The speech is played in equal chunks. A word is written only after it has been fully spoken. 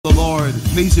Lord.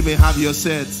 Please, you may have your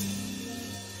seat.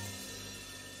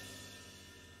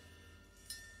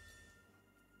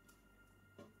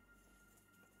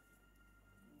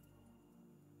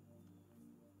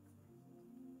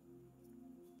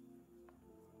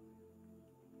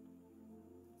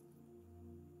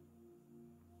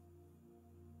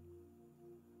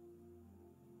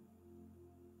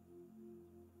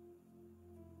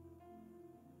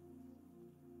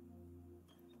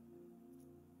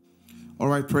 All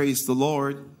right, praise the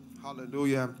Lord.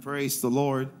 Hallelujah. Praise the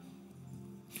Lord.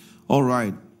 All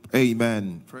right.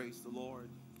 Amen. Praise the Lord.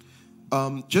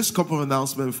 Just a couple of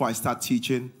announcements before I start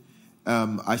teaching.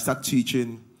 And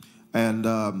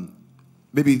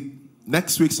maybe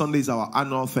next week Sunday is our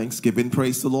annual Thanksgiving.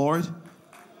 Praise the Lord.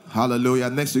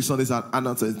 Hallelujah. Next week Sunday is our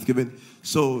annual Thanksgiving.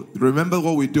 So remember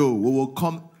what we do. We will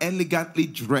come elegantly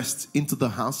dressed into the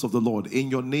house of the Lord in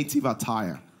your native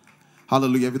attire.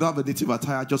 Hallelujah. If you don't have a native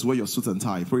attire, just wear your suit and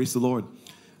tie. Praise the Lord.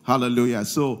 Hallelujah.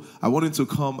 So I wanted to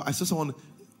come. I just want,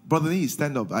 Brother Nee,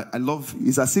 stand up. I love,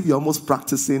 it's as if you're almost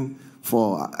practicing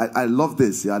for, I love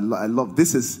this. I love,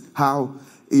 this is how,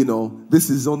 this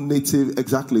is on native,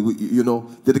 exactly.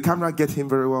 Did the camera get him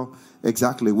very well?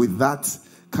 Exactly. With that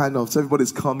kind of, so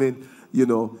everybody's coming,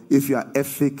 if you are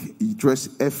Efik, you dress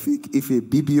Efik. If you're a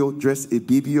BBO, dress a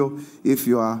BBO. If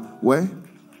you are, where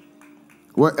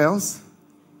else?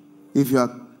 If you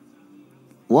are,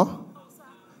 what?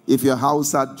 If you're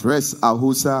Hausa, dress a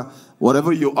Hausa.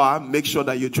 Whatever you are, make sure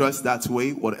that you dress that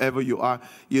way. Whatever you are,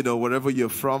 wherever you're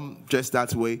from, dress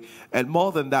that way. And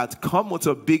more than that, come with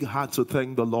a big heart to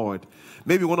thank the Lord.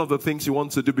 Maybe one of the things you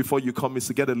want to do before you come is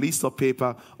to get a list of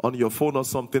paper on your phone or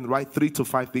something. Write 3 to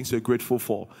 5 things you're grateful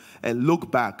for. And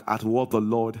look back at what the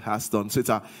Lord has done. So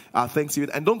it's our Thanksgiving.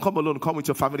 And don't come alone. Come with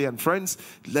your family and friends.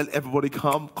 Let everybody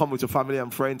come. Come with your family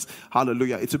and friends.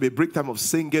 Hallelujah. It will be a break time of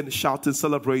singing, shouting,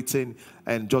 celebrating,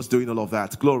 and just doing all of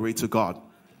that. Glory to God.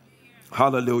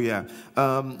 Hallelujah.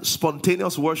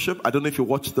 Spontaneous worship. I don't know if you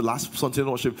watched the last spontaneous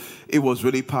worship. It was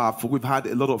really powerful. We've had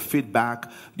a lot of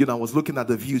feedback. I was looking at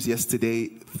the views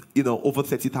yesterday. Over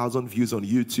 30,000 views on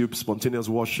YouTube. Spontaneous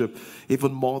worship.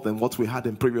 Even more than what we had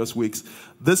in previous weeks.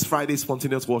 This Friday,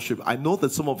 spontaneous worship. I know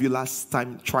that some of you last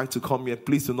time tried to come here.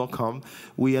 Please do not come.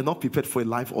 We are not prepared for a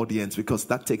live audience because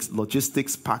that takes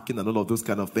logistics, parking, and all of those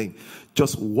kind of things.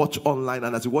 Just watch online.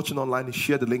 And as you're watching online,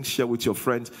 share the link, share with your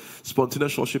friends.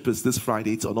 Spontaneous worship is this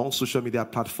Friday. It's on all social media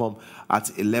platforms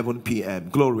at 11 p.m.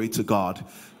 Glory to God.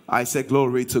 I say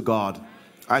glory to God.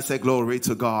 I say glory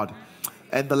to God.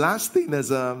 And the last thing is,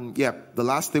 the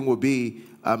last thing will be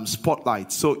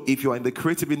spotlight. So if you're in the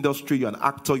creative industry, you're an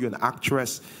actor, you're an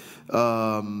actress,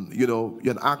 you're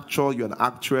an actor, you're an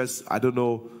actress. I don't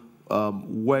know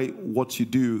what you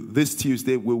do. This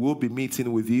Tuesday, we will be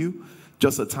meeting with you.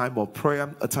 Just a time of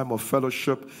prayer, a time of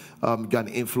fellowship. You're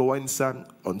an influencer.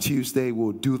 On Tuesday,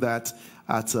 we'll do that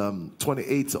at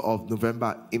 28th of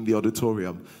November in the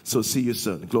auditorium. So see you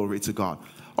soon. Glory to God.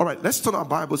 All right, let's turn our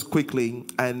Bibles quickly.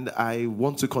 And I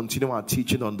want to continue our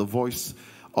teaching on the voice,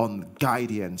 on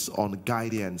guidance.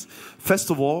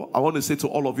 First of all, I want to say to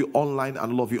all of you online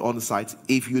and all of you on site,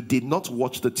 if you did not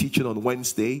watch the teaching on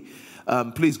Wednesday,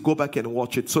 please go back and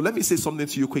watch it. So let me say something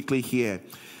to you quickly here.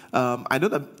 I know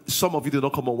that some of you did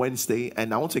not come on Wednesday,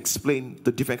 and I want to explain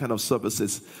the different kind of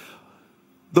services.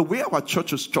 The way our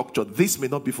church is structured, this may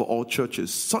not be for all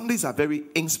churches. Sundays are very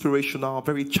inspirational,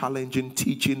 very challenging,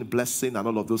 teaching, blessing, and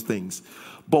all of those things.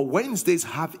 But Wednesdays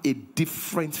have a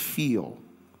different feel.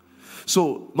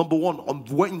 So, number one, on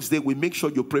Wednesday, we make sure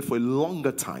you pray for a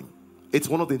longer time. It's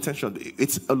one of the intentions.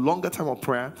 It's a longer time of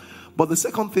prayer. But the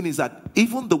second thing is that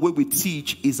even the way we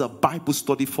teach is a Bible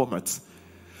study format.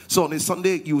 So on a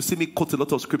Sunday, you will see me quote a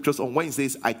lot of scriptures. On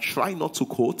Wednesdays, I try not to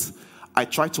quote. I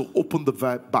try to open the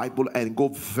Bible and go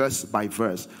verse by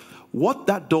verse. What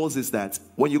that does is that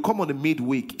when you come on the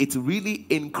midweek, it really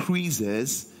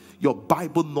increases your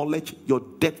Bible knowledge, your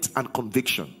depth and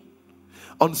conviction.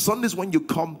 On Sundays, when you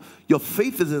come, your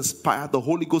faith is inspired. The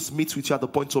Holy Ghost meets with you at the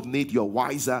point of need. You're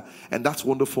wiser, and that's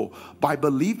wonderful. But I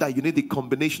believe that you need the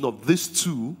combination of these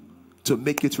two to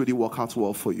make it really work out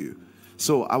well for you.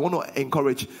 So I want to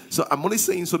encourage. So I'm only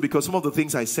saying so because some of the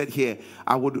things I said here,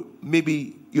 I would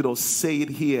maybe, say it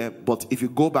here. But if you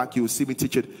go back, you will see me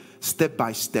teach it step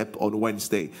by step on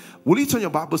Wednesday. Will you turn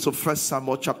your Bibles to 1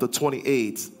 Samuel chapter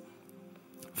 28?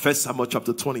 1 Samuel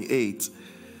chapter 28.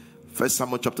 1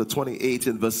 Samuel chapter 28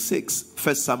 and verse 6.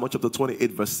 1 Samuel chapter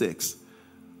 28 verse 6.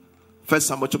 1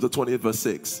 Samuel chapter 28 verse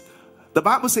 6. The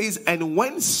Bible says, and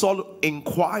when Saul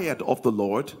inquired of the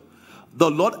Lord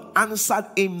answered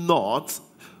him not,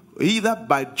 either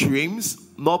by dreams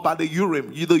nor by the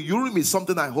Urim. The Urim is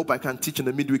something I hope I can teach in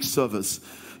the midweek service.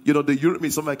 the Urim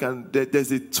is something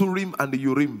there's a Turim and the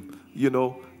Urim.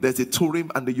 There's a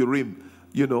Turim and the Urim.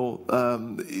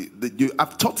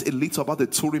 I've taught a little about the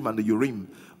Turim and the Urim,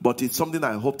 but it's something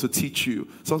I hope to teach you.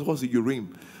 So what's the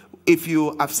Urim?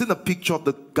 I've seen a picture of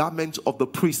the garment of the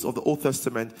priests of the Old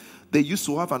Testament. They used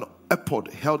to have an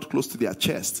ephod held close to their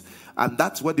chest, and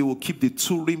that's where they will keep the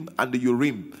Turim and the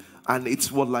Urim. And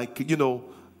it's what, like,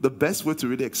 the best way to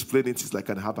really explain it is like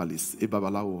an herbalist, a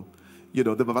babalawo. The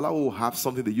babalawo will have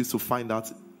something they used to find out.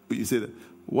 You say,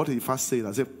 what did he first say?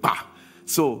 I said, bah.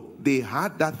 So they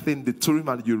had that thing, the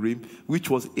Turim and Urim, which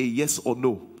was a yes or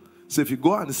no. So if you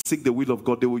go and seek the will of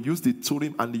God, they will use the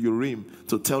Turim and the Urim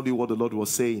to tell you what the Lord was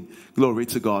saying. Glory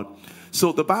to God.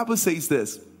 So the Bible says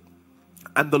this,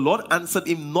 and the Lord answered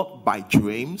him not by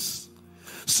dreams.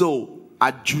 So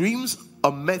are dreams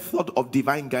a method of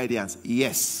divine guidance?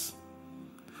 Yes.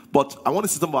 But I want to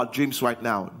say something about dreams right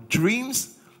now.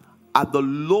 Dreams are the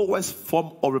lowest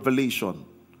form of revelation.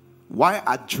 Why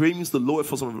are dreams the lowest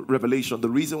form of revelation? The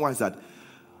reason why is that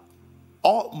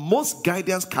most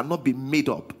guidance cannot be made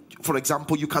up. For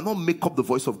example, you cannot make up the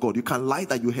voice of God. You can lie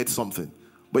that you heard something,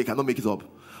 but you cannot make it up.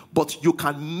 But you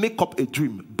can make up a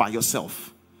dream by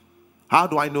yourself. How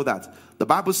do I know that? The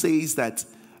Bible says that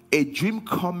a dream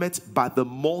cometh by the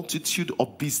multitude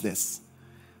of business.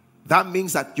 That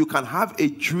means that you can have a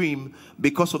dream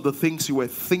because of the things you were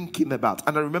thinking about.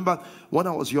 And I remember when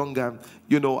I was younger,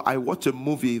 I watched a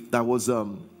movie that was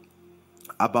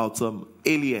about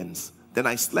aliens. Then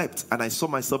I slept and I saw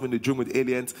myself in the dream with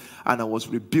aliens, and I was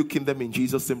rebuking them in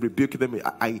Jesus' name, rebuking them.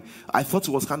 I thought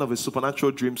it was kind of a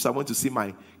supernatural dream, so I went to see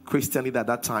my Christian leader at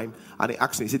that time, and he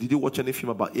asked me, he said, did you watch any film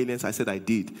about aliens? I said, I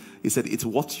did. He said, it's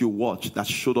what you watch that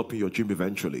showed up in your dream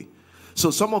eventually. So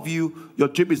some of you, your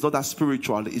dream is not that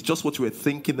spiritual. It's just what you were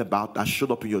thinking about that showed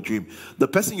up in your dream. The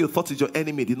person you thought is your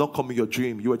enemy did not come in your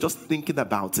dream. You were just thinking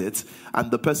about it,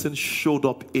 and the person showed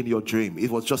up in your dream.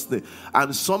 It was just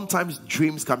and sometimes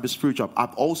dreams can be spiritual.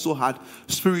 I've also had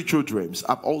spiritual dreams.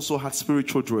 And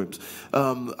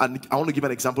I want to give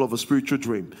an example of a spiritual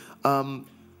dream.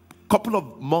 Couple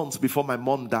of months before my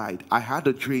mom died, I had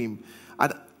a dream,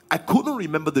 and I couldn't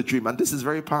remember the dream. And this is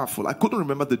very powerful. I couldn't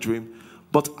remember the dream.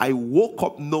 But I woke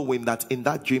up knowing that in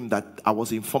that dream that I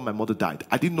was informed my mother died.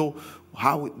 I didn't know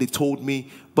how they told me.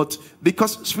 But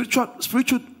because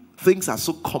spiritual things are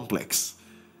so complex.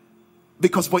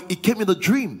 But it came in a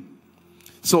dream.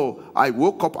 So I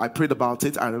woke up, I prayed about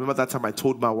it. I remember that time I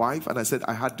told my wife, and I said,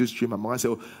 I had this dream. My mom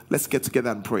said, let's get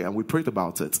together and pray. And we prayed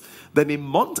about it. Then a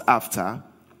month after,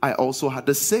 I also had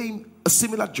a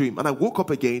similar dream. And I woke up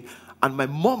again, and my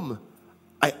mom,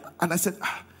 I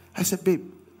said, babe,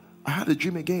 I had a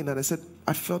dream again, and I said,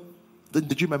 I felt in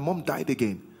the dream my mom died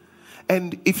again.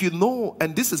 And if you know,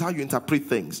 and this is how you interpret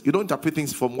things. You don't interpret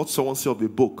things from what someone said of a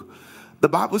book. The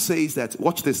Bible says that,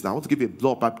 watch this now, I want to give you a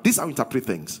law, but this is how you interpret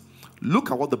things.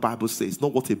 Look at what the Bible says,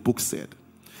 not what a book said.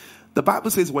 The Bible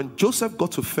says when Joseph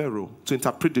got to Pharaoh to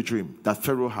interpret the dream that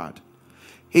Pharaoh had,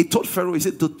 he told Pharaoh, he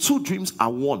said, the two dreams are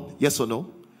one, yes or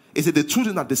no? He said, the two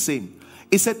dreams are the same.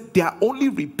 He said, they are only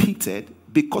repeated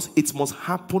because it must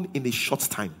happen in a short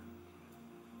time.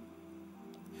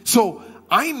 So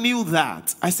I knew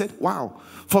that. I said, wow,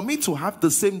 for me to have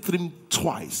the same dream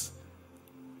twice,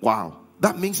 wow,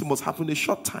 that means it must happen in a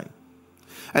short time.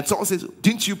 And someone says,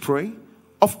 didn't you pray?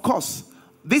 Of course.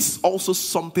 This is also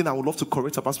something I would love to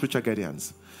correct about spiritual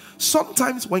guidance.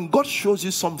 Sometimes when God shows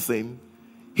you something,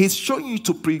 He's showing you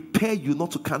to prepare you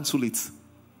not to cancel it.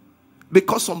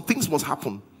 Because some things must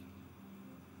happen.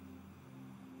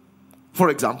 For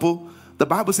example, the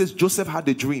Bible says Joseph had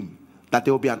a dream that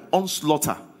there will be an onslaught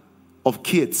of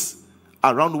kids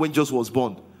around when Joseph was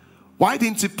born. Why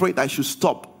didn't he pray that I should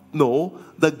stop? No,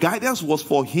 the guidance was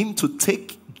for him to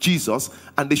take Jesus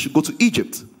and they should go to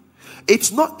Egypt.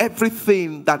 It's not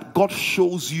everything that God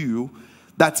shows you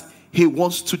that He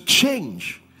wants to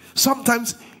change.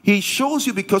 Sometimes He shows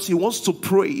you because He wants to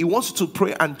pray. He wants you to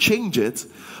pray and change it.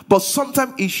 But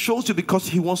sometimes He shows you because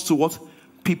He wants to what?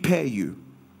 Prepare you.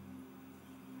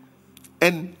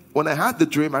 And when I had the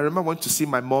dream, I remember I went to see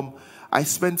my mom. I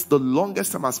spent the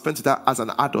longest time I spent with her as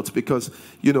an adult because,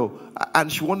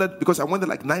 and she wanted, because I went at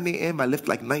like 9 a.m., I left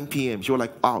like 9 p.m. She was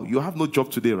like, wow, you have no job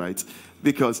today, right?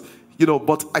 Because,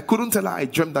 but I couldn't tell her I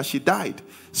dreamt that she died.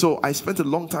 So I spent a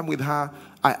long time with her.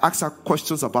 I asked her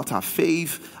questions about her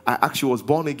faith. I asked she was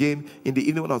born again. In the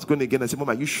evening when I was going again, I said, Mom,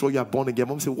 are you sure you're born again?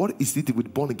 Mom said, what is it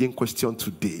with born again question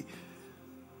today?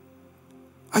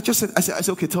 I said,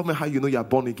 okay, tell me how you know you're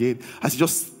born again. I said,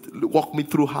 just walk me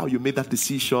through how you made that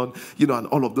decision, and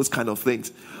all of those kind of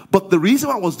things. But the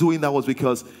reason I was doing that was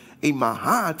because in my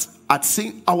heart, I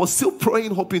was still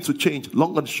praying, hoping to change.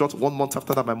 Long and short, 1 month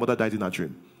after that, my mother died in a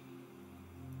dream.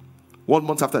 1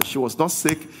 month after, she was not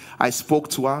sick. I spoke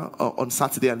to her on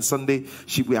Saturday and Sunday.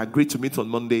 We agreed to meet on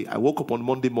Monday. I woke up on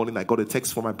Monday morning. I got a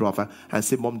text from my brother and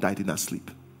said, Mom died in her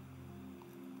sleep.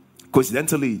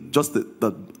 Coincidentally, just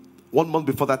the 1 month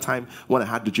before that time when I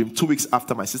had the dream, 2 weeks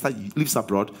after, my sister lives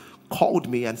abroad, called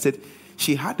me and said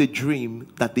she had a dream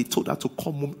that they told her to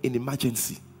come home in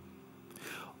emergency.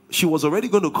 She was already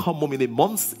going to come home in a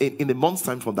month's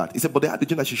time from that. He said, but they had the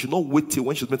dream that she should not wait till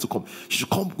when she was meant to come. She should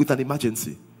come with an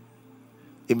emergency.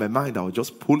 In my mind, I was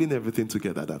just pulling everything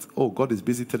together that, oh, God is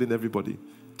busy telling everybody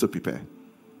to prepare.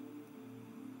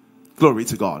 Glory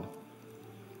to God.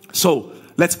 So,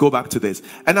 let's go back to this.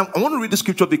 And I want to read the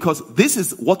scripture because this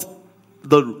is what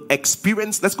the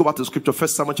experience. Let's go back to the scripture, 1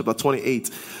 Samuel chapter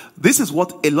 28. This is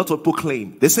what a lot of people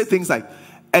claim. They say things like,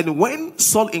 and when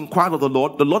Saul inquired of the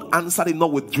Lord answered him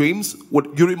not with dreams,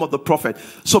 with Urim of the prophet.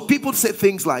 So people say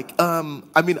things like,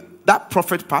 that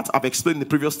prophet part I've explained in the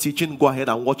previous teaching. Go ahead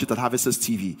and watch it at Harvesters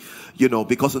TV.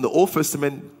 Because in the Old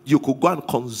Testament, you could go and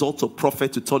consult a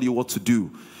prophet to tell you what to do.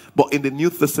 But in the New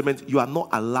Testament, you are not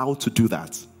allowed to do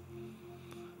that.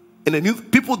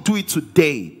 People do it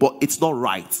today, but it's not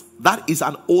right. That is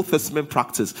an Old Testament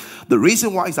practice. The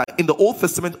reason why is that in the Old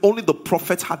Testament, only the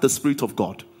prophets had the Spirit of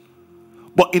God.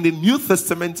 But in the New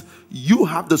Testament, you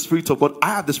have the Spirit of God.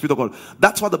 I have the Spirit of God.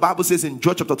 That's what the Bible says in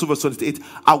Joel chapter 2 verse 28.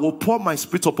 I will pour my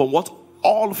Spirit upon what?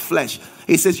 All flesh.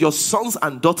 It says your sons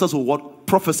and daughters will what?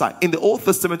 Prophesy. In the Old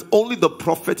Testament, only the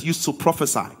prophet used to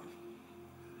prophesy.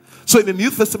 So in the New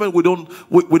Testament, we don't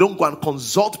go and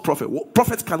consult prophet.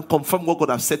 Prophets can confirm what God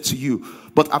has said to you.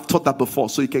 But I've taught that before,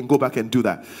 so you can go back and do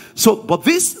that. But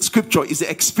this scripture is the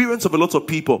experience of a lot of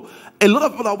people. A lot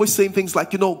of people are always saying things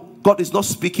like, God is not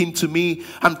speaking to me.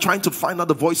 I'm trying to find out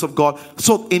the voice of God.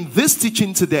 So in this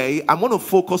teaching today, I'm going to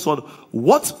focus on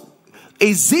what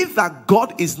is it that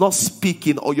God is not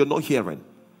speaking or you're not hearing?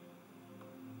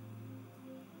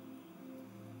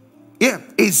 Yeah,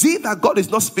 is it that God is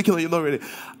not speaking or you're not ready?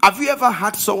 Have you ever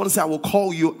had someone say, I will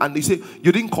call you, and they say,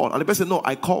 you didn't call? And the person, no,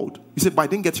 I called. You said, but I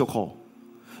didn't get your call.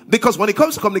 Because when it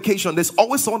comes to communication, there's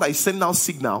always someone that is sending out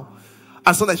signal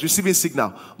and someone that is receiving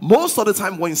signal. Most of the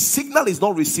time, when signal is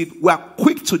not received, we are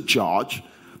quick to judge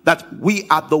that we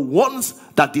are the ones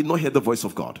that did not hear the voice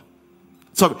of God.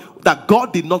 Sorry, that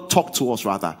God did not talk to us,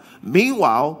 rather.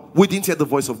 Meanwhile, we didn't hear the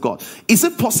voice of God. Is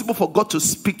it possible for God to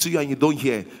speak to you and you don't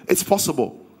hear? It's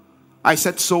possible. I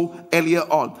said so earlier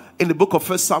on. In the book of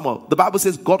 1 Samuel, the Bible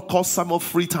says God called Samuel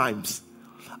 3 times.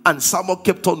 And Samuel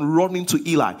kept on running to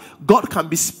Eli. God can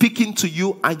be speaking to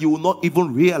you and you will not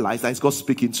even realize that it's God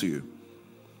speaking to you.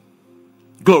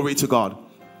 Glory to God.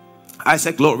 I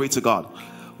said glory to God.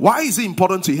 Why is it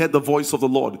important to hear the voice of the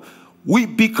Lord? We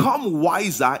become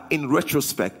wiser in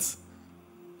retrospect.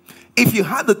 If you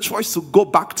had the choice to go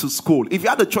back to school, if you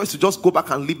had the choice to just go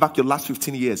back and live back your last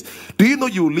 15 years, do you know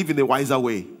you will live in a wiser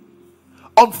way?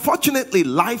 Unfortunately,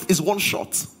 life is one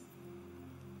shot.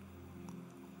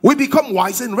 We become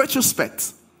wiser in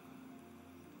retrospect.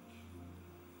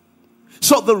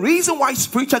 So the reason why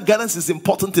spiritual guidance is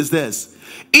important is this.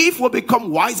 If we become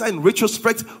wiser in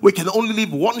retrospect, we can only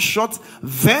live one shot.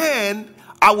 Then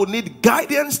I will need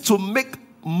guidance to make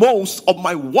most of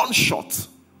my one shot.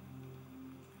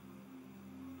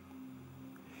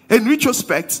 In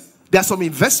retrospect, there are some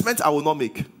investments I will not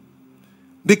make.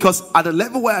 Because at the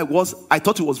level where I was, I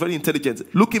thought it was very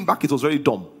intelligent. Looking back, it was very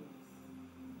dumb.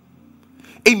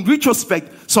 In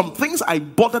retrospect, some things I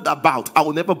bothered about, I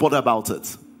will never bother about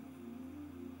it.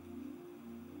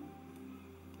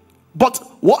 But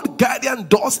what Guardian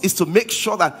does is to make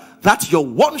sure that your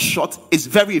one shot is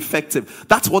very effective.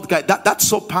 That's what that's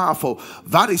so powerful.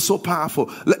 That is so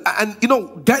powerful. And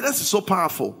guidance is so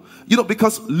powerful.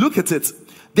 Because look at it.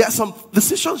 There are some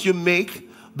decisions you make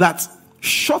that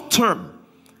short term,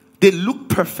 they look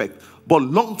perfect, but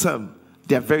long term,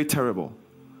 they're very terrible.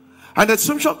 And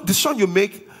the decision you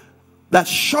make that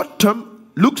short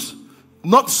term looks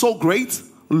not so great,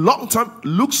 long term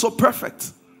looks so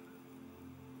perfect.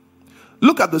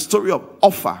 Look at the story of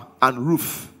Orpah and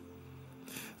Ruth.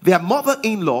 Their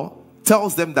mother-in-law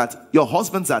tells them that your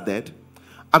husbands are dead.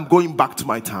 I'm going back to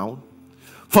my town.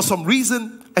 For some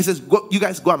reason, I says, you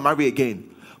guys go and marry again.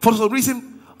 For some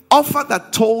reason, Orpah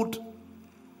that told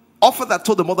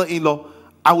the mother-in-law,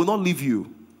 I will not leave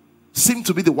you, seemed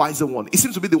to be the wiser one. It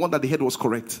seems to be the one that the head was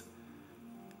correct.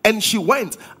 And she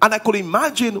went, and I could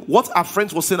imagine what our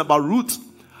friends were saying about Ruth.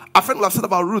 Our friend would have said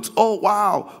about Ruth, oh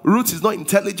wow, Ruth is not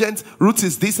intelligent, Ruth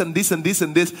is this and this and this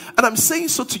and this. And I'm saying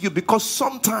so to you because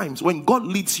sometimes when God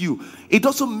leads you, it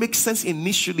doesn't make sense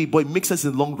initially, but it makes sense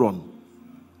in the long run.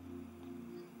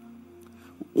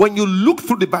 When you look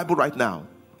through the Bible right now,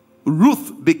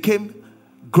 Ruth became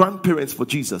grandparents for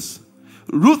Jesus.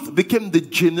 Ruth became the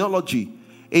genealogy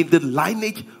in the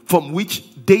lineage from which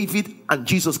David and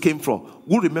Jesus came from.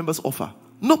 Who remembers Orpah?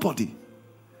 Nobody.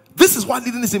 This is why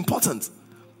leading is important.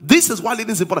 This is why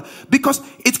leading is important. Because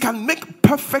it can make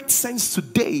perfect sense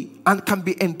today and can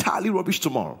be entirely rubbish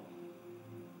tomorrow.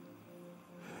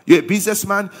 You're a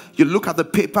businessman, you look at the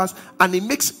papers, and it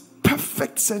makes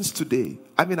perfect sense today.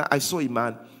 I mean, I saw a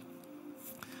man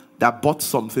that bought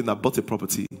something, that bought a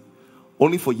property.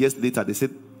 Only for years later, they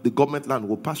said the government land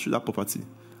will pass through that property,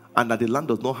 and that the land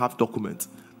does not have document,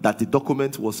 that the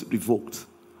document was revoked.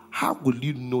 How will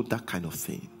you know that kind of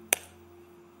thing?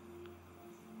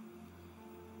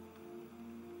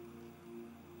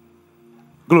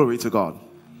 Glory to God.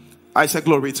 I said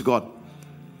glory to God.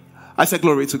 I said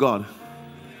glory to God.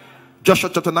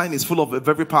 Joshua chapter 9 is full of a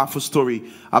very powerful story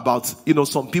about,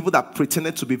 some people that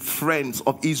pretended to be friends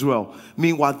of Israel.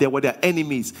 Meanwhile, they were their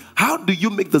enemies. How do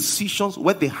you make decisions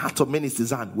where the heart of men is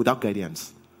designed without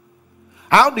guidance?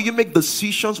 How do you make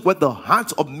decisions where the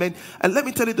heart of men... And let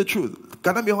me tell you the truth.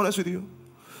 Can I be honest with you?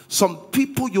 Some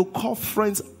people you call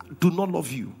friends do not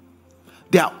love you.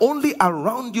 They are only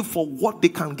around you for what they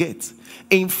can get.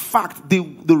 In fact, the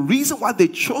reason why they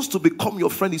chose to become your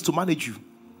friend is to manage you.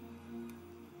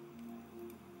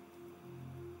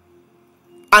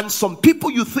 And some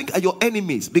people you think are your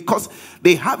enemies because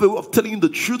they have a way of telling you the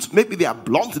truth. Maybe they are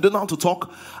blunt, they don't know how to talk.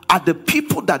 Are the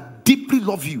people that deeply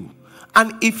love you.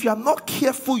 And if you are not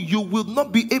careful, you will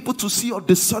not be able to see or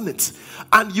discern it.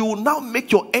 And you will now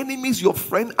make your enemies your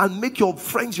friend and make your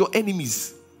friends your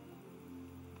enemies.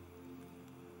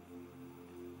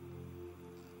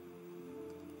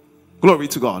 Glory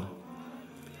to God.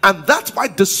 And that's why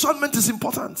discernment is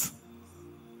important.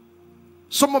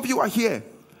 Some of you are here.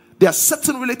 There are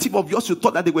certain relatives of yours you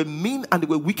thought that they were mean and they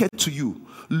were wicked to you.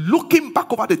 Looking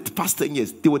back over the past 10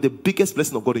 years, they were the biggest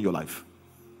blessing of God in your life.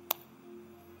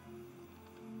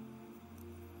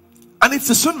 And it's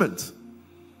discernment.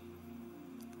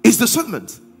 It's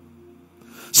discernment.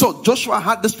 So Joshua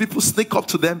had these people sneak up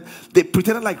to them. They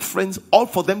pretended like friends, all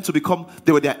for them to become,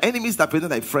 they were their enemies that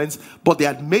pretended like friends, but they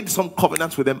had made some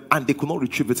covenants with them and they could not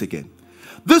retrieve it again.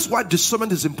 This is why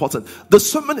discernment is important.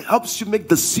 Discernment helps you make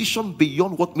decisions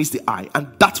beyond what meets the eye, and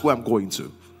that's where I'm going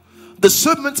to.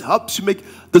 Discernment helps you make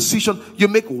decisions. You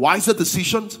make wiser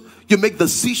decisions. You make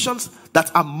decisions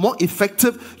that are more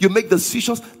effective. You make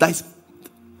decisions that is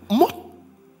more.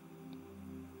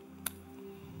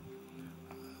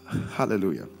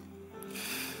 Hallelujah.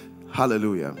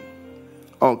 Hallelujah.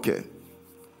 Okay.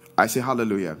 I say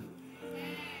hallelujah.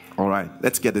 All right,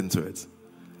 let's get into it.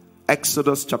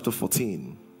 Exodus chapter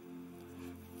 14.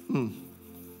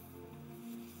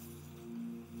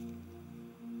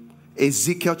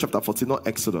 Ezekiel chapter 14, not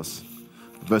Exodus.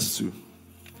 Verse 2.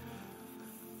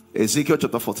 Ezekiel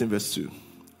chapter 14, verse 2.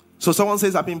 So someone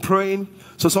says, I've been praying.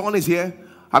 So someone is here.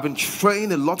 I've been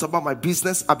praying a lot about my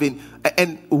business.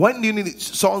 And when you need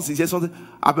someone says something,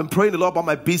 I've been praying a lot about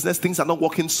my business. Things are not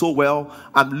working so well.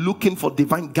 I'm looking for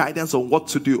divine guidance on what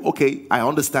to do. Okay, I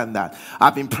understand that.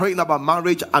 I've been praying about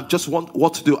marriage. I just want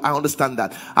what to do. I understand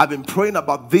that. I've been praying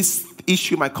about this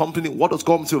issue in my company. What is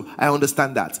going to? I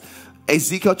understand that.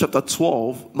 Ezekiel chapter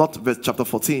 12, not verse chapter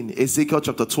 14. Ezekiel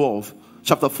chapter 12,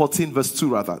 chapter 14, verse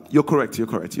 2 rather. You're correct.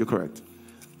 Ezekiel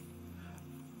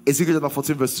chapter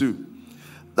 14, verse 2.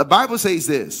 The Bible says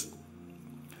this.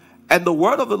 And the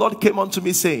word of the Lord came unto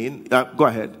me saying, go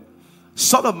ahead.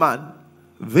 Son of man,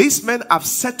 these men have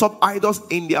set up idols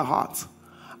in their heart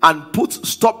and put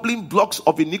stumbling blocks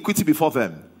of iniquity before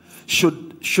them.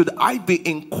 Should I be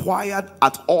inquired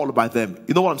at all by them?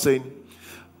 You know what I'm saying?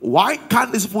 Why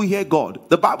can't these people hear God?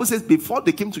 The Bible says before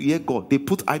they came to hear God, they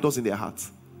put idols in their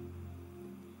hearts.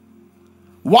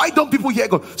 Why don't people hear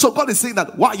God? So God is saying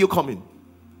that, why are you coming?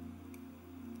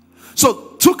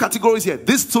 So two categories here.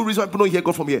 These two reasons why people don't hear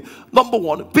God from here. Number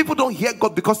one, people don't hear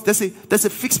God because there's a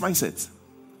fixed mindset.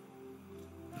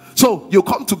 So you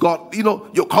come to God,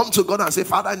 you come to God and say,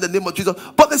 Father, in the name of Jesus.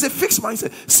 But there's a fixed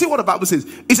mindset. See what the Bible says.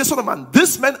 It says, son of man,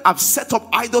 these men have set up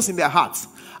idols in their hearts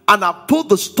and have put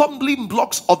the stumbling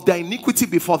blocks of their iniquity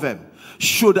before them.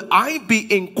 Should I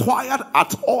be inquired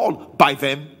at all by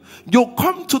them? You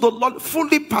come to the Lord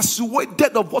fully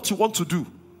persuaded of what you want to do.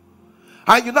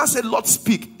 And you now say, Lord,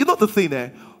 speak. You know the thing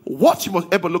there? What you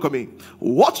must ever look at me.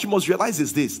 What you must realize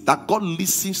is this, that God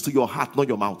listens to your heart, not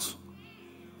your mouth.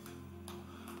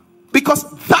 Because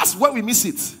that's where we miss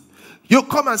it. You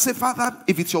come and say, Father,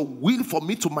 if it's your will for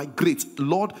me to migrate,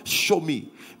 Lord, show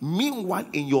me. Meanwhile,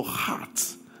 in your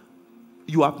heart,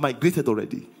 you have migrated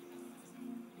already.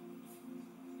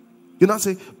 You now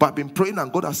say, but I've been praying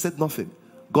and God has said nothing.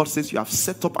 God says you have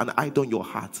set up an idol in your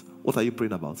heart. What are you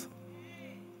praying about?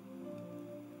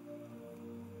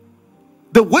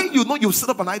 The way you know you've set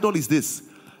up an idol is this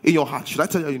in your heart. Should I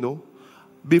tell you,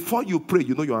 before you pray,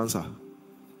 you know your answer.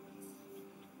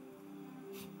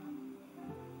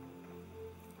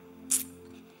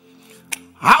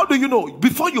 How do you know?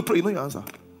 Before you pray, you know your answer.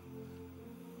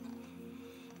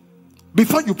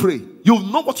 Before you pray, you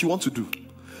know what you want to do.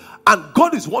 And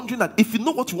God is wondering that if you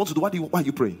know what you want to do, why are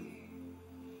you praying?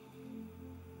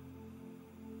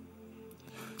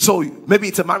 So maybe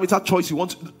it's a marital choice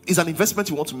it's an investment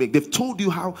you want to make. They've told you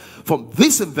how from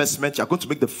this investment you're going to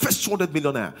make the first 200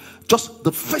 millionaire. Just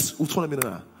the first 200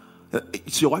 millionaire.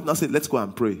 So your wife now said, let's go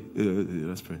and pray.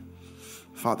 Let's pray.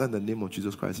 Father, in the name of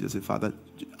Jesus Christ, you say, Father,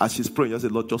 as she's praying, you say,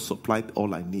 Lord, just supply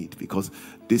all I need, because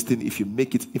this thing, if you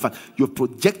make it, in fact, you've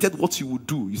projected what you would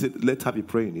do. You said, let's have it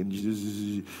praying. And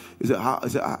you said,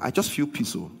 I just feel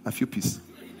peace. Oh, I feel peace.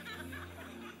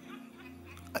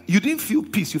 You didn't feel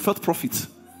peace, you felt profit.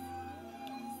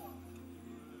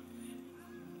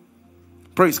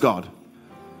 Praise God.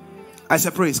 I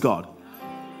said, praise God.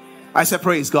 I said,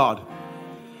 praise God.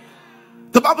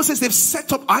 The Bible says they've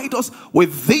set up idols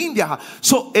within their heart.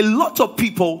 So a lot of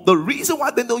people, the reason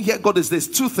why they don't hear God is this: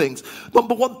 two things.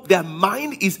 Number one, their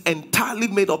mind is entirely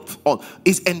made up.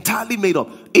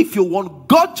 If you want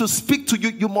God to speak to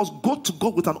you, you must go to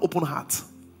God with an open heart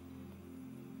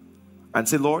and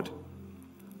say, Lord,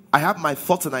 I have my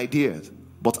thoughts and ideas,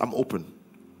 but I'm open.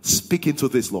 Speak into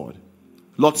this, Lord.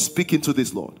 Lord, speak into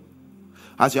this, Lord.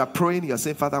 As you are praying, you are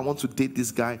saying, Father, I want to date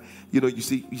this guy. You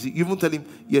see, you even tell him,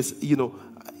 yes,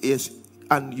 yes.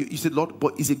 And you said, Lord,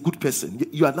 but he's a good person.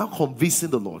 You are now convincing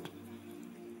the Lord.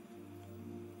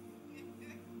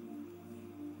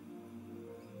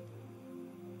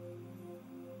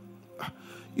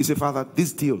 You say, Father,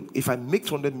 this deal, if I make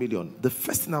 200 million, the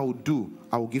first thing I will do,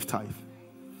 I will give tithe.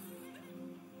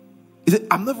 He said,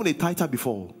 I'm not even a tither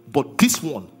before, but this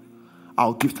one,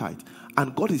 I'll give tithe.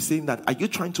 And God is saying that, are you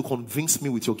trying to convince me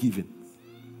with your giving?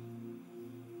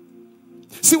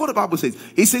 See what the Bible says.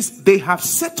 It says they have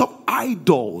set up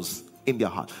idols in their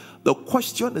heart. The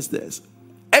question is this: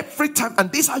 every time, and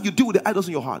this is how you deal with the idols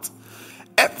in your heart.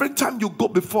 Every time you go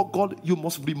before God, you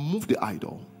must remove the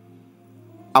idol.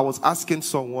 I was asking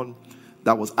someone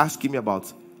that was asking me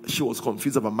about, she was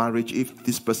confused about marriage, if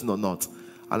this person or not.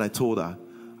 And I told her,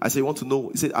 I said, you want to know?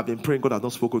 He said, I've been praying, God has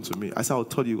not spoken to me. I said, I'll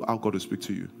tell you how God will speak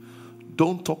to you.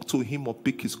 Don't talk to him or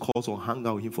pick his calls or hang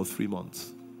out with him for 3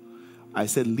 months. I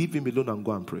said, leave him alone and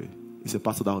go and pray. He said,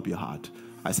 Pastor, that will be hard.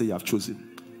 I said, you have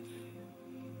chosen.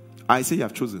 I said, you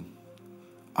have chosen.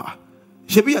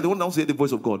 Shebi, you are the one that wants to hear the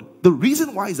voice of God. The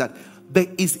reason why is that there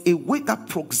is a way that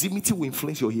proximity will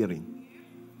influence your hearing.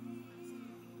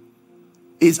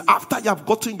 Is after you have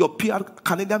gotten your PR,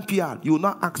 Canadian PR, you will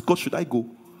now ask God, should I go?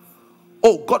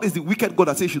 Oh, God is the wicked God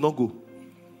that says you should not go.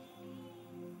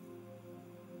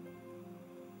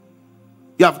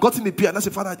 You have gotten the PR and I say,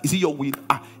 Father, is it your will?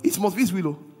 It must be his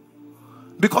will.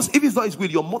 Because if it's not his will,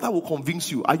 your mother will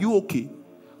convince you, are you okay?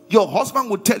 Your husband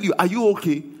will tell you, are you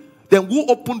okay? Then who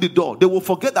opened the door? They will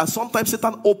forget that sometimes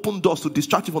Satan opened doors to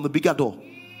distract you from the bigger door.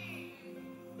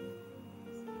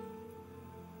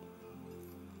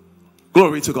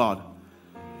 Glory to God.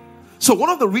 So one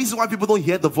of the reasons why people don't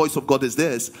hear the voice of God is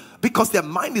this: because their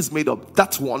mind is made up.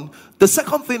 That's one. The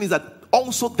second thing is that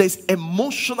also there's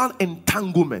emotional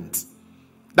entanglement.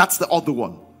 That's the other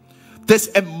one. There's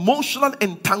emotional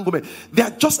entanglement. They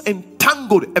are just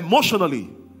entangled emotionally.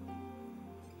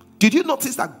 Did you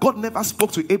notice that God never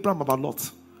spoke to Abraham about Lot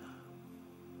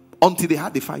until they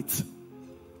had the fight?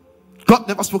 God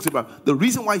never spoke to Abraham. The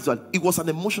reason why is that it was an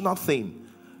emotional thing.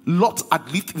 Lot had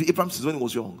lived with Abraham since when he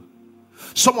was young.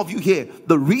 Some of you here,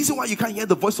 the reason why you can't hear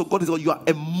the voice of God is that you are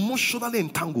emotionally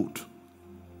entangled.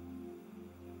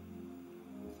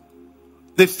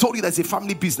 They've told you that it's a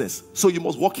family business, so you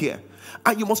must work here.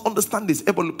 And you must understand this.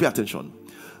 Everybody pay attention.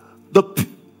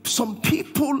 Some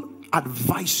people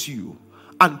advise you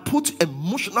and put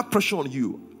emotional pressure on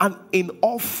you. And in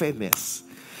all fairness,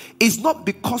 it's not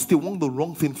because they want the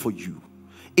wrong thing for you.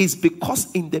 It's because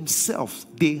in themselves,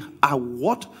 they are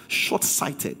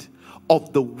short-sighted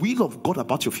of the will of God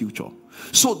about your future.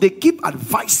 So they keep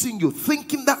advising you,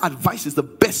 thinking that advice is the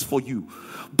best for you.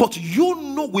 But you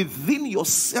know within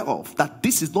yourself that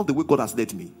this is not the way God has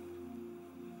led me.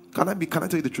 Can I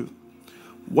tell you the truth?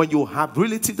 When you have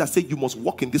relatives that say you must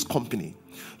work in this company,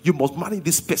 you must marry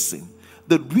this person,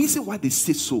 the reason why they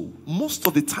say so most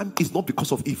of the time is not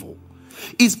because of evil.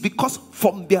 It's because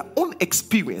from their own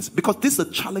experience, because this is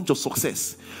a challenge of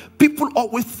success. People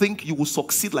always think you will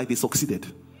succeed like they succeeded.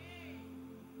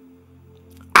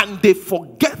 And they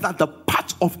forget that the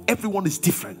path of everyone is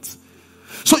different.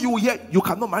 So you will hear, you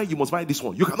cannot marry, you must marry this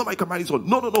one. You cannot marry, you can marry this one.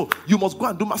 No, no, no. You must go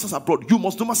and do masters abroad. You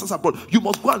must do masters abroad. You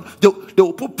must go and they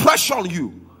will put pressure on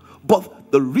you.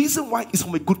 But the reason why is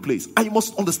from a good place. And you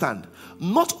must understand,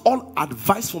 not all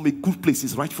advice from a good place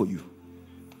is right for you.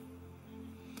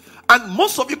 And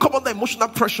most of you come under emotional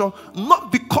pressure,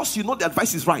 not because you know the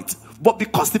advice is right, but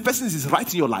because the person is right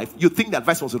in your life, you think the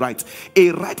advice was right.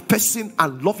 A right person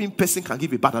and loving person can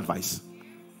give a bad advice.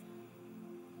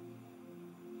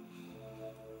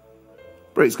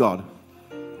 Praise God.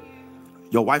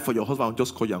 Your wife or your husband will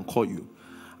just call you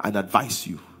and advise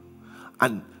you.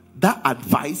 And that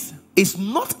advice is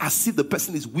not as if the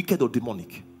person is wicked or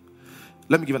demonic.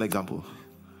 Let me give an example.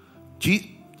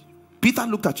 Peter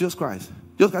looked at Jesus Christ.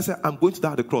 Jesus Christ said, I'm going to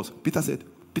die at the cross.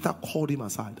 Peter called him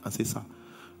aside and said, sir,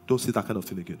 don't say that kind of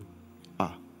thing again.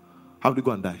 How will you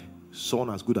go and die?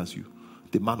 Someone as good as you,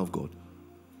 the man of God.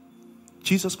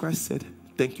 Jesus Christ said,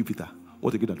 thank you, Peter.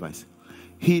 What a good advice.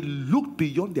 He looked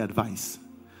beyond the advice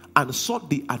and saw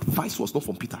the advice was not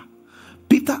from Peter.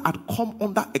 Peter had come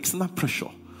under external pressure.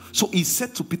 So he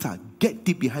said to Peter, get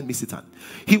thee behind me, Satan.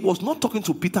 He was not talking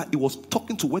to Peter, he was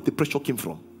talking to where the pressure came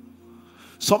from.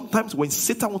 Sometimes when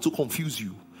Satan wants to confuse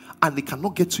you and they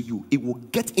cannot get to you, it will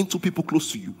get into people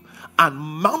close to you and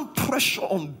mount pressure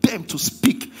on them to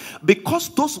speak. Because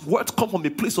those words come from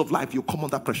a place of life, you come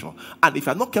under pressure. And if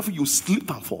you're not careful, you slip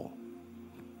and fall.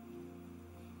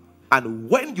 And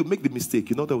when you make the mistake,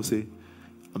 they will say,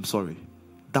 I'm sorry.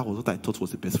 That was what I thought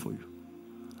was the best for you.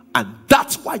 And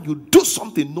that's why you do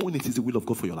something knowing it is the will of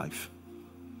God for your life.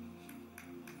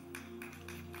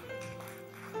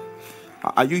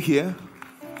 Are you here?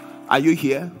 Are you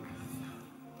here?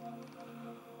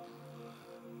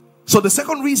 So the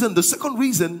second reason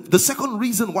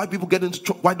why people get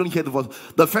into why don't hear the voice.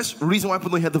 The first reason why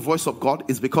people don't hear the voice of God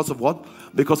is because of what?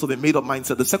 Because of the made-up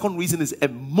mindset. The second reason is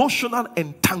emotional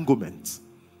entanglement.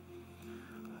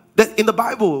 That in the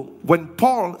Bible, when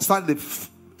Paul started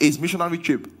his missionary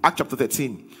trip, Acts chapter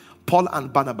 13, Paul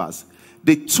and Barnabas,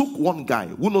 they took one guy.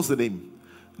 Who knows the name?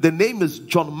 The name is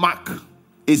John Mark.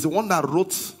 Is the one that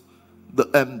wrote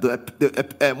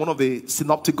one of the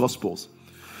synoptic gospels.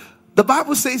 The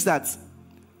Bible says that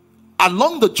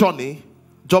along the journey,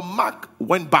 John Mark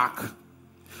went back.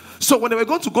 So when they were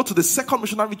going to go to the second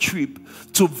missionary trip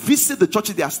to visit the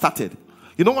churches they had started,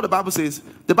 you know what the Bible says?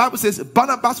 The Bible says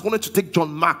Barnabas wanted to take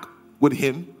John Mark with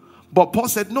him, but Paul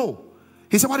said no.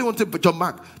 He said, why do you want to take John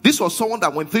Mark? This was someone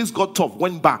that when things got tough,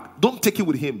 went back. Don't take it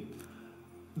with him.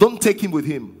 Don't take him with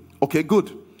him. Okay,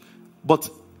 good. But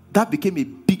that became a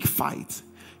big fight.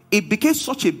 It became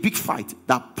such a big fight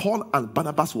that Paul and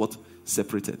Barnabas were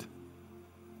separated.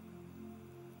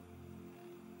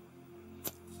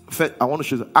 I want to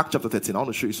show you Acts chapter 13. I want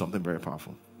to show you something very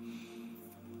powerful.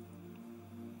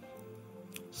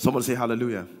 Someone say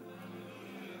hallelujah.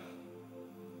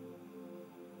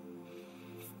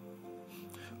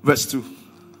 Verse 2.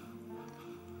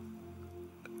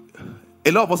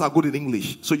 A lot of us are good in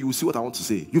English, so you will see what I want to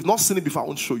say. You've not seen it before, I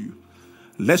want to show you.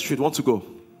 Let's read, want to go.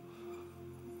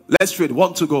 Let's read,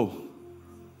 want to go.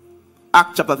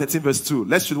 Acts chapter 13 verse 2.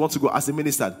 Let's read, want to go as the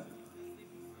minister.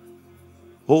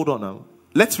 Hold on now.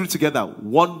 Let's read together.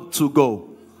 Want to go.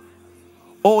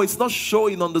 Oh, it's not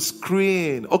showing on the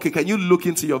screen. Okay, can you look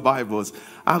into your Bibles?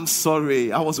 I'm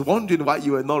sorry. I was wondering why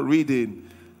you were not reading.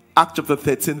 Acts chapter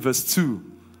 13 verse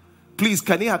 2. Please,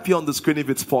 can it appear on the screen if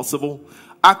it's possible?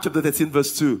 Acts chapter 13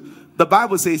 verse 2. The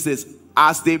Bible says this.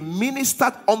 As they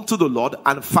ministered unto the Lord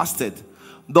and fasted,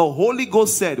 the Holy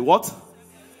Ghost said, what?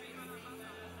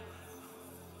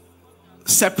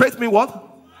 Separate me what?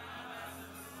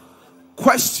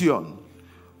 Question.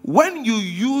 When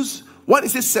it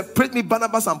says separate me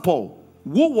Barnabas and Paul,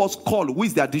 who was called? Who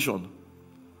is the addition?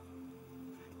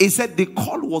 It said the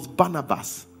call was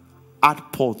Barnabas. Add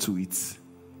Paul to it.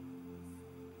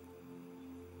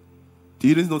 Do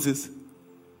you notice?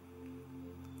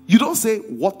 You don't say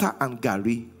water and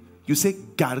Gary. You say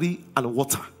Gary and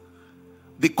water.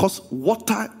 Because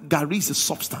water, Gary is a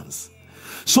substance.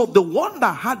 So the one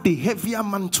that had the heavier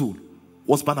mantle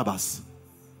was Barnabas.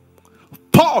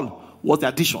 Paul was the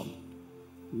addition.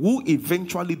 Who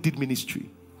eventually did ministry?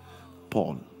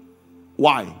 Paul.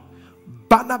 Why?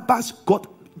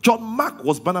 John Mark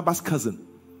was Barnabas' cousin.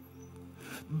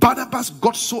 Barnabas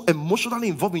got so emotionally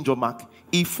involved in John Mark,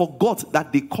 he forgot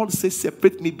that the call says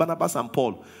separate me Barnabas and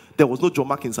Paul. There was no John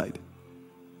Mark inside.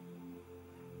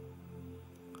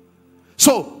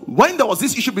 So when there was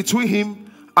this issue between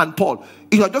him and Paul,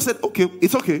 he had just said, okay,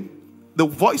 it's okay. The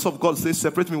voice of God says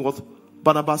separate me what?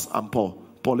 Barnabas and Paul.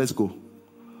 Paul, let's go.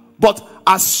 But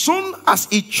as soon as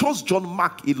he chose John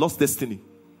Mark, he lost destiny.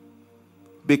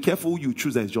 Be careful who you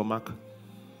choose as John Mark.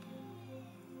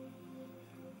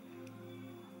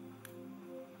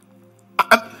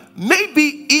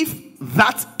 maybe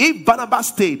if Barnabas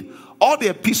stayed, all the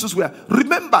epistles were.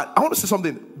 Remember, I want to say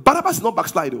something. Barnabas is not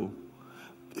backslide though.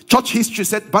 Church history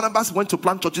said Barnabas went to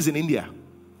plant churches in India.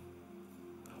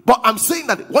 But I'm saying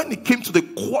that when it came to the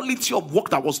quality of work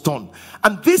that was done,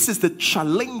 and this is the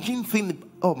challenging thing.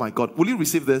 Oh my God, will you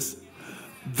receive this?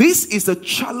 This is the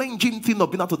challenging thing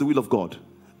of being out of the will of God.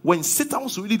 When Satan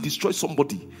wants to really destroy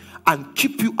somebody and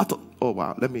keep you out of... Oh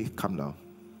wow, let me calm down.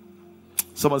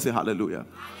 Someone say hallelujah.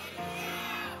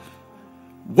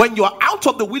 When you are out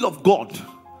of the will of God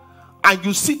and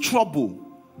you see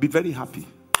trouble, be very happy.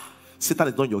 Satan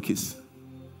is not your case.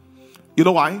 You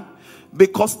know why?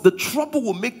 Because the trouble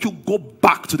will make you go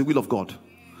back to the will of God.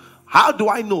 How do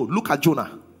I know? Look at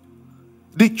Jonah.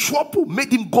 The trouble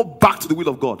made him go back to the will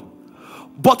of God.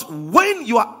 But when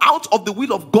you are out of the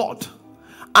will of God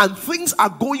and things are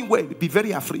going well, be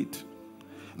very afraid.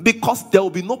 Because there will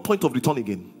be no point of return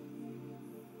again.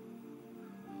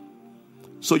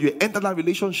 So you enter that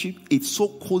relationship, it's so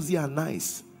cozy and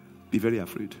nice. Be very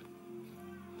afraid.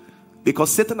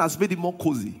 Because Satan has made it more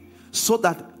cozy, so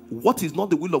that what is not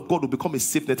the will of God will become a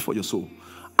safe net for your soul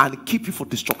and keep you for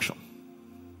destruction.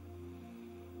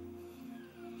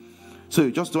 So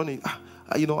you just don't need,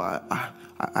 I know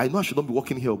I should not be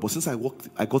working here, but since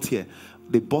I got here,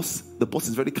 the boss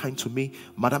is very kind to me,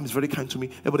 madam is very kind to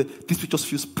me, everybody, this just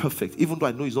feels perfect, even though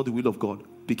I know it's not the will of God.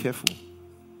 Be careful.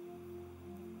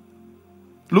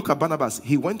 Look at Barnabas.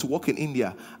 He went to work in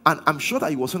India, and I'm sure that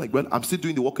he wasn't like, well, I'm still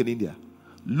doing the work in India.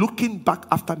 Looking back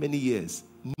after many years,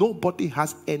 nobody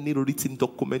has any written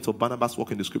document of Barnabas' work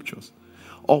in the scriptures.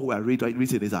 All we are reading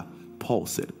is that Paul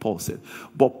said.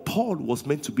 But Paul was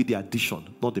meant to be the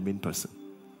addition, not the main person.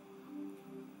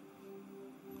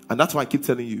 And that's why I keep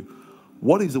telling you,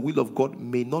 what is the will of God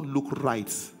may not look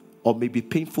right or may be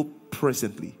painful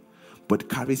presently, but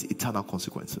carries eternal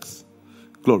consequences.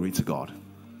 Glory to God.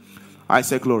 I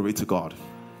say glory to God.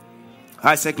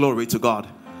 I say glory to God.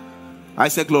 I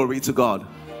say glory to God.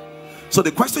 So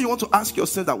the question you want to ask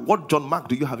yourself that what John Mark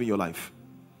do you have in your life?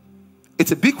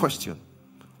 It's a big question.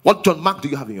 What John Mark do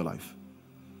you have in your life?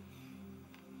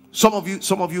 Some of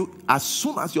you, as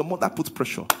soon as your mother puts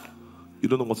pressure, you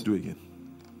don't know what to do again.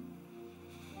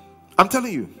 I'm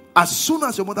telling you, as soon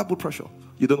as your mother puts pressure,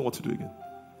 you don't know what to do again.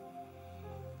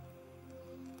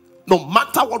 No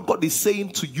matter what God is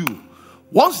saying to you,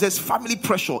 once there's family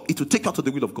pressure, it will take you out of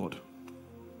the will of God.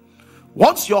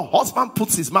 Once your husband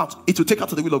puts his mouth, it will take you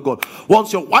out of the will of God.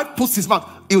 Once your wife puts his mouth,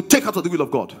 it will take you out of the will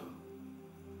of God.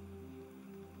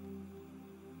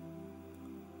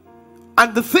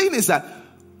 And the thing is that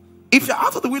if you're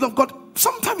out of the will of God,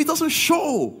 sometimes it doesn't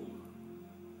show.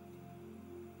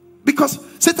 Because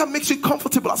Satan makes you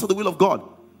comfortable out of the will of God.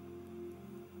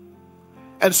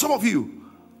 And some of you,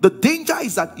 the danger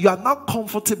is that you are now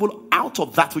comfortable out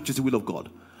of that which is the will of God.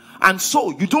 And so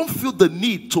you don't feel the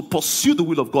need to pursue the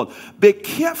will of God. Be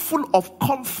careful of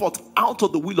comfort out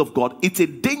of the will of God. It's a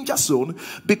danger zone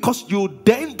because you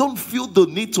then don't feel the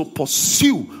need to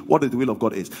pursue what the will of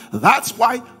God is. That's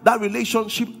why that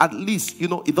relationship, at least,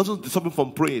 it doesn't stop me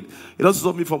from praying. It doesn't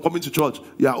stop me from coming to church.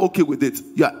 You're okay with it.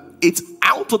 Yeah, it's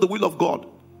out of the will of God.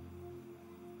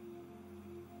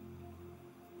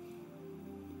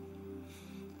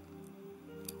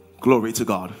 Glory to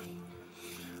God.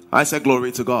 I said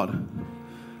glory to God.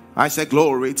 I said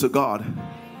glory to God.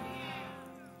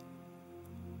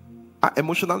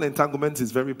 Emotional entanglement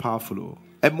is very powerful.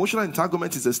 Emotional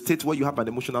entanglement is a state where you have an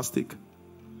emotional stake.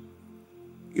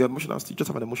 Your emotional stake, you just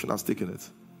have an emotional stake in it.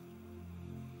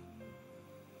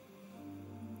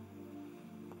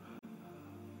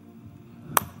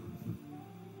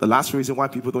 The last reason why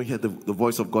people don't hear the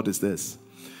voice of God is this.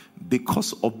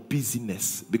 Because of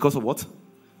busyness. Because of what?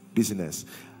 Busyness.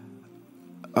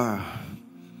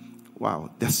 Wow,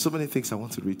 there's so many things I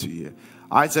want to read to you here.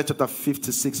 Isaiah chapter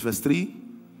 56 verse 3.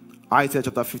 Isaiah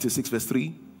chapter 56 verse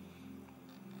 3.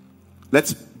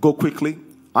 Let's go quickly.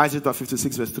 Isaiah chapter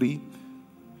 56 verse 3.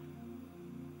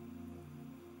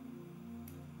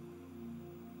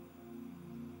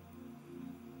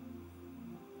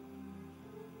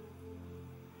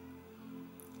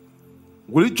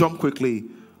 Will you jump quickly?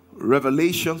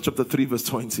 Revelation chapter 3 verse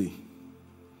 20.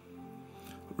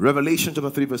 Revelation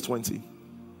chapter 3 verse 20.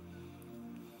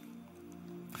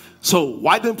 So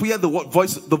why don't we hear the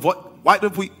voice? Why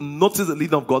don't we notice the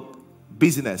leading of God?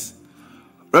 Busyness.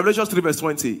 Revelation 3 verse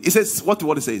 20. It says what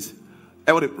it says.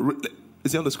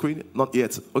 Is it on the screen? Not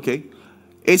yet. Okay.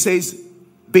 It says,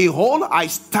 "Behold, I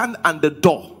stand at the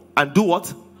door and do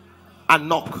what? And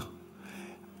knock.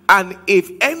 And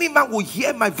if any man will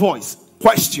hear my voice,"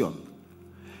 question.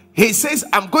 He says,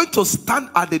 "I'm going to stand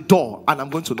at the door and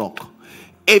I'm going to knock."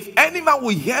 If any man will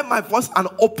hear my voice and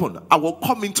open, I will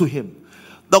come into him.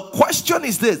 The question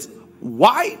is this: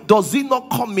 why does he not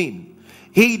come in?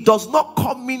 He does not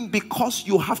come in because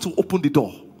you have to open the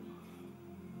door.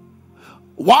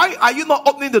 Why are you not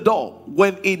opening the door?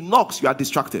 When he knocks, you are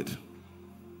distracted.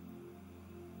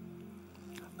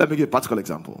 Let me give you a practical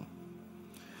example.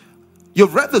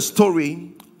 You've read the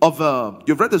story of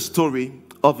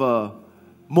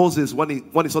Moses when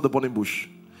he saw the burning bush.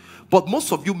 But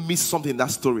most of you missed something in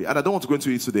that story, and I don't want to go into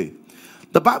it today.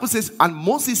 The Bible says, and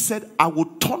Moses said, I will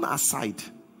turn aside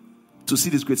to see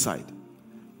this great sight.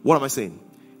 What am I saying?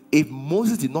 If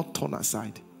Moses did not turn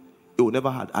aside, he would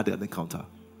never have had an encounter.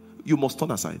 You must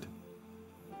turn aside.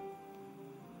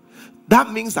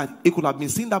 That means that he could have been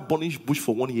seeing that burning bush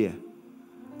for 1 year.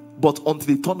 But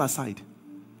until he turned aside,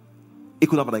 he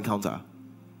could have an encounter.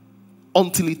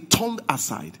 Until he turned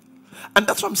aside. And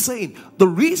that's what I'm saying. The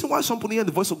reason why some people hear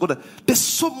the voice of God, there's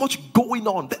so much going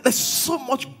on. There's so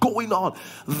much going on.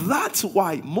 That's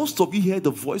why most of you hear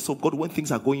the voice of God when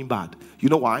things are going bad. You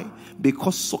know why?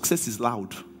 Because success is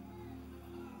loud.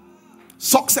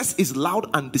 Success is loud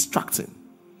and distracting.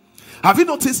 Have you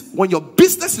noticed when your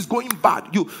business is going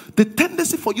bad, the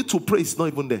tendency for you to pray is not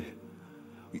even there.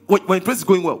 When business is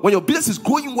going well, when your business is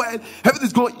going well, everything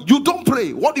is going, you don't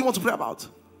pray. What do you want to pray about?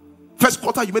 First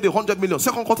quarter, you made 100 million.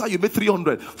 Second quarter, you made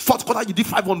 300. Fourth quarter, you did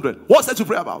 500. What's there to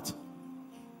pray about?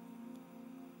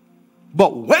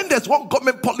 But when there's one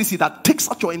government policy that takes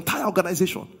out your entire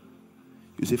organization,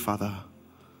 you say, Father,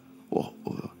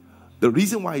 the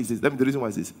reason why is this. Let me the reason why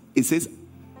is this. It says,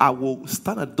 I will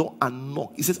stand at the door and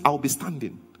knock. It says, I will be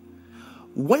standing.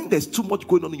 When there's too much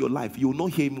going on in your life, you will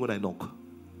not hear me when I knock.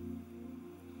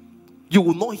 You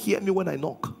will not hear me when I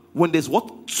knock. When there's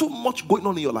too much going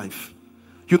on in your life.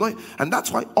 You know, and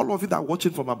that's why all of you that are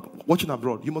watching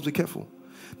abroad, you must be careful.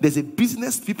 There's a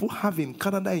business people have in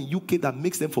Canada and UK that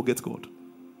makes them forget God.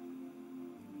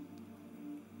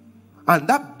 And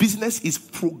that business is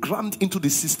programmed into the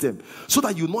system so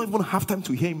that you don't even have time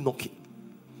to hear him knocking.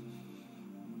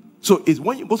 So it's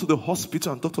when you go to the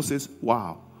hospital and doctor says,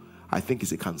 wow, I think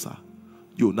it's a cancer.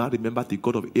 You now remember the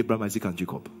God of Abraham, Isaac, and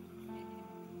Jacob.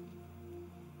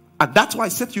 And that's why I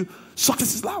said to you,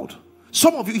 success is loud.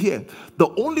 Some of you here, the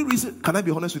only reason, can I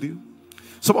be honest with you?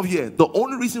 Some of you here, the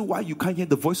only reason why you can't hear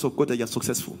the voice of God that you're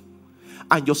successful.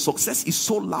 And your success is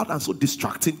so loud and so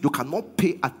distracting, you cannot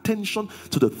pay attention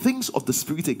to the things of the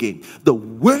Spirit again, the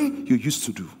way you used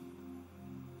to do.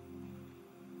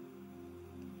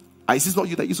 Is this not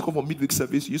you that used to come for midweek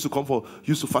service? You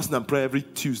used to fast and pray every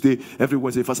Tuesday, every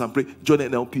Wednesday, fast and pray, join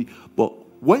NLP. But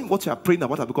when what you are praying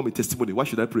about has become a testimony, why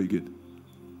should I pray again?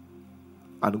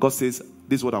 And God says,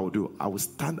 this is what I will do. I will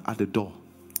stand at the door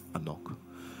and knock.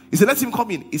 He said, let him come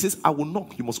in. He says, I will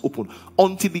knock, you must open.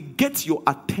 Until he gets your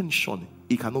attention,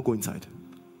 he cannot go inside.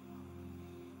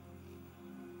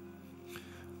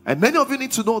 And many of you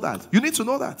need to know that. You need to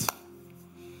know that.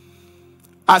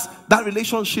 As that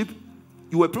relationship,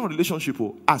 you were praying for relationship,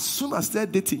 as soon as they're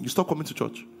dating, you stop coming to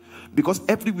church. Because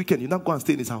every weekend, you now go and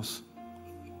stay in his house.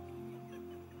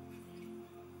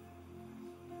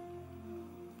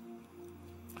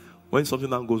 When something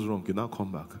now goes wrong, you now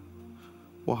come back.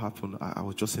 What happened? I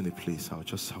was just in a place. I was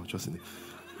just in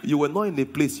a... You were not in a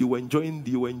place. You were enjoying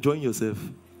yourself.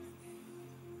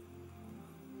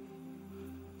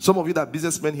 Some of you that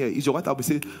businessmen here, is your wife that will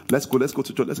say, let's go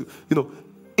to church. Let's go. You know,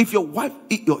 if your wife,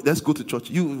 let's go to church.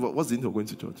 What's the end of going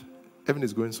to church? Everything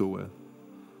is going so well.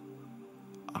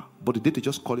 But the day they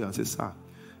just call you and say, sir,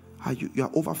 you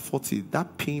are over 40.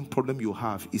 That pain problem you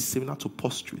have is similar to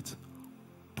prostrate.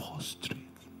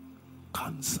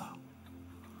 Cancer.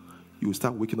 You will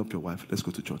start waking up your wife. Let's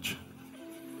go to church.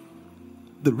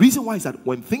 The reason why is that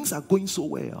when things are going so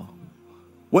well,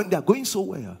 when they are going so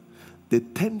well, the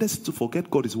tendency to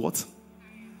forget God is what?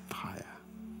 Higher.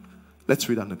 Let's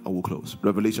read and we'll close.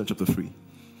 Revelation chapter 3,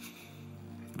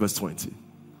 verse 20.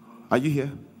 Are you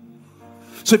here?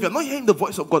 So if you're not hearing the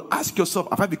voice of God, ask yourself,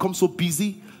 have I become so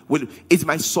busy? Is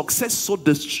my success so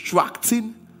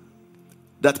distracting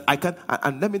that I can...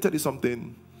 And let me tell you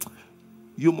something.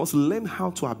 You must learn how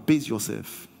to abase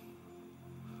yourself.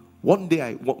 One day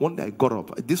I got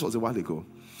up. This was a while ago.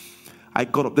 I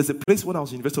got up. There's a place when I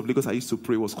was in University of Lagos I used to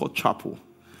pray. It was called chapel.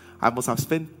 I must have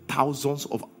spent thousands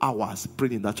of hours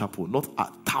praying in that chapel. Not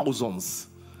thousands.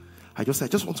 I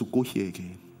just want to go here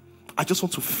again. I just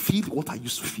want to feel what I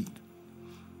used to feel.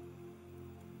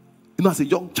 You know, as a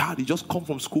young child, you just come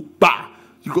from school. Bah!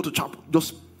 You go to chapel.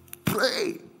 Just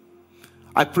pray.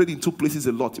 I prayed in two places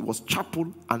a lot. It was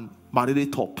chapel and Marere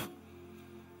Top.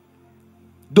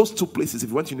 Those two places, if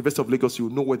you went to University of Lagos, you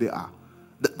will know where they are.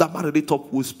 That man at the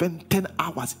top will spend 10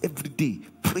 hours every day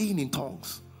praying in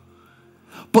tongues.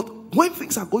 But when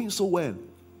things are going so well,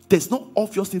 there's no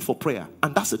obvious need for prayer,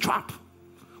 and that's a trap.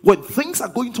 When things are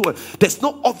going too well, there's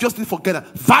no obvious need for prayer.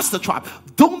 That's the trap.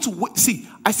 Don't wait. See,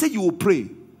 I say you will pray.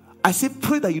 I say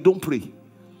pray that you don't pray.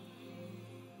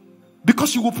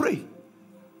 Because you will pray.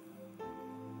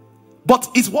 But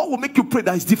it's what will make you pray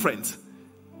that is different.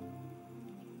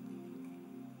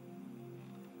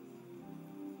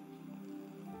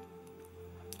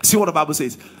 See what the Bible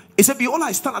says. It said, behold,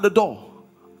 I stand at the door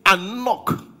and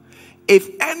knock. If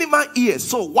any man hears,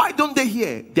 so why don't they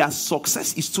hear? Their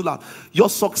success is too loud. Your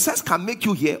success can make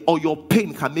you hear, or your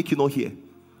pain can make you not hear.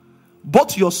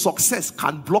 But your success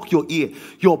can block your ear.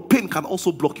 Your pain can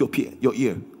also block your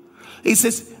ear. It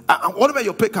says, whatever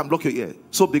your pain can block your ear.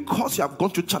 So because you have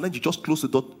gone through challenge, you just close the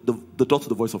door to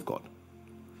the voice of God.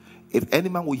 If any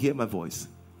man will hear my voice,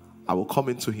 I will come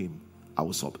into him. I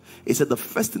will sob. It said the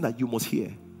first thing that you must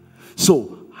hear.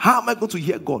 So how am I going to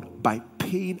hear God? By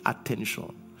paying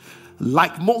attention.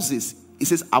 Like Moses, he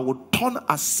says, I will turn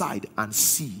aside and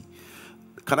see.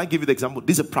 Can I give you the example?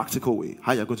 This is a practical way.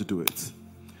 How you're going to do it.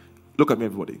 Look at me,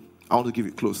 everybody. I want to give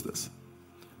you close this.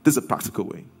 This is a practical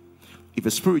way. If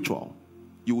it's spiritual,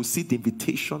 you will see the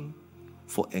invitation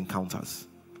for encounters.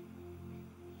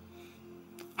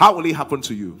 How will it happen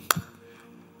to you?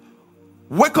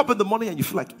 Wake up in the morning and you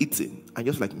feel like eating. And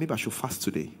you're just like, maybe I should fast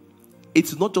today.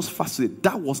 It's not just fast today.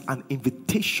 That was an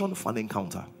invitation for an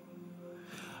encounter.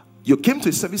 You came to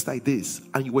a service like this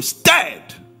and you were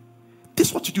stirred. This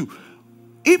is what you do.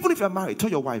 Even if you're married, tell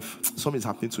your wife, something is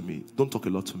happening to me. Don't talk a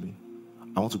lot to me.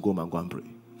 I want to go home and go and pray.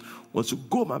 Once you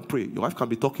go home and pray, your wife can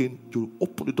be talking, you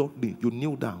open the door, you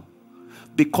kneel down.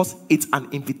 Because it's an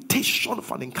invitation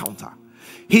for an encounter.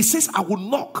 He says, I will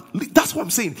knock. That's what I'm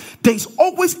saying. There is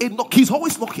always a knock. He's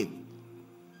always knocking.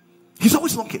 He's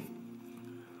always knocking.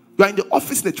 You are in the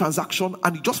office in a transaction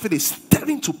and you just feel a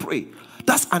stirring to pray.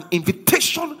 That's an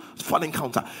invitation for an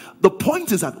encounter. The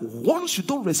point is that once you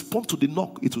don't respond to the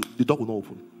knock, the door will not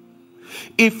open.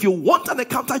 If you want an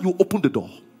encounter, you open the door.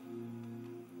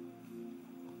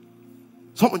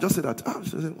 Someone just said that,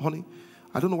 honey,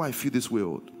 I don't know why I feel this way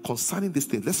concerning this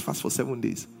thing. Let's fast for 7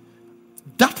 days.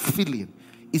 That feeling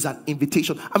is an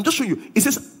invitation. I'm just showing you. It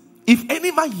says, if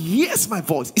any man hears my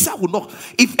voice, he said, I will knock.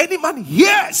 If any man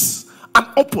hears, I'm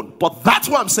open. But that's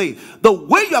what I'm saying. The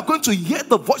way you are going to hear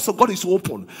the voice of God is to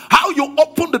open. How you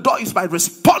open the door is by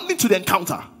responding to the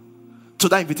encounter, to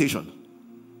that invitation.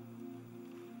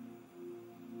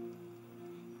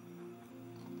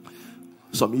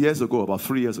 Some years ago, about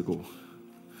 3 years ago,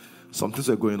 some things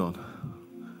were going on.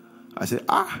 I said,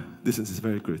 this is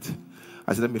very great.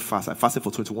 I said, let me fast. I fasted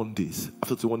for 21 days.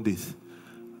 After 21 days,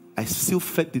 I still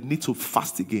felt the need to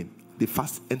fast again. The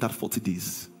fast ended 40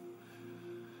 days.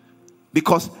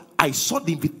 Because I saw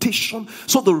the invitation.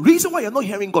 So the reason why you're not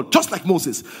hearing God, just like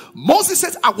Moses. Moses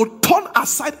said, I will turn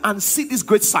aside and see this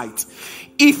great sight.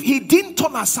 If he didn't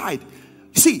turn aside,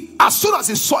 see, as soon as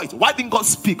he saw it, why didn't God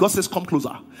speak? God says, come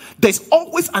closer. There's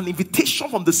always an invitation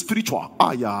from the spiritual.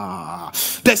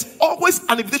 There's always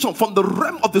an invitation from the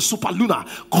realm of the superlunar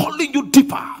calling you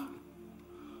deeper.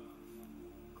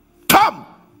 Come.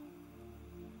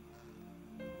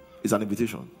 It's an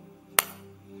invitation.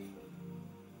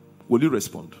 Will you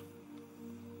respond?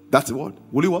 That's the word.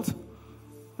 Will you what?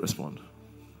 Respond.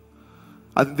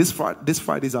 I think this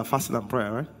Friday is our fasting and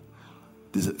prayer, right?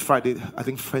 This Friday, I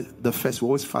think the first, we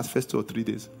always fast first 2 or 3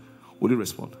 days. Will you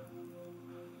respond?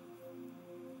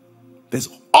 There's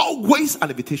always an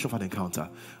invitation for an encounter.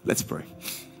 Let's pray.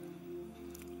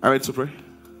 Are you ready to pray?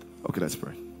 Okay, let's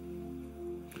pray.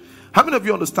 How many of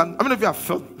you understand? How many of you have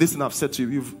felt this and I've said to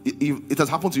you? It has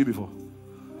happened to you before.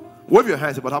 Wave your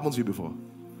hands, but happened to you before.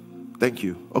 Thank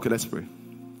you. Okay, let's pray.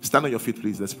 Stand on your feet,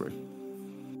 please. Let's pray.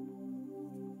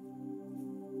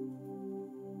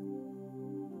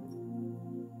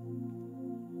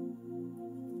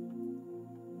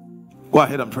 Go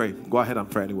ahead and pray. Go ahead and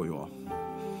pray anywhere you are.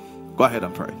 Go ahead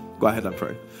and pray. Go ahead and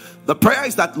pray. The prayer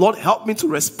is that, Lord, help me to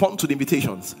respond to the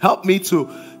invitations. Help me to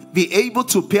be able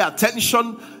to pay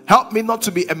attention. Help me not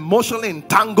to be emotionally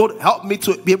entangled. Help me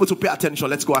to be able to pay attention.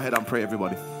 Let's go ahead and pray,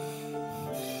 everybody.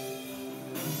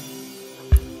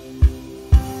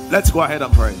 Let's go ahead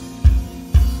and pray.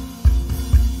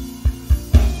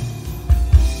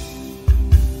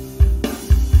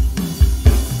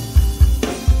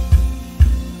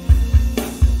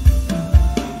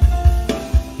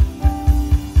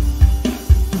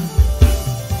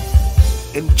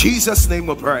 In Jesus' name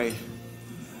we pray.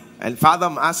 And Father,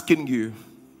 I'm asking you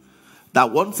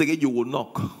that once again you will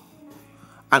knock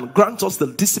and grant us the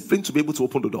discipline to be able to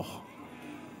open the door.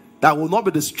 that will not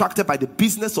be distracted by the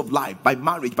business of life, by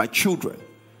marriage, by children.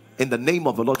 In the name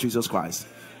of the Lord Jesus Christ.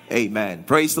 Amen.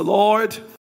 Praise the Lord.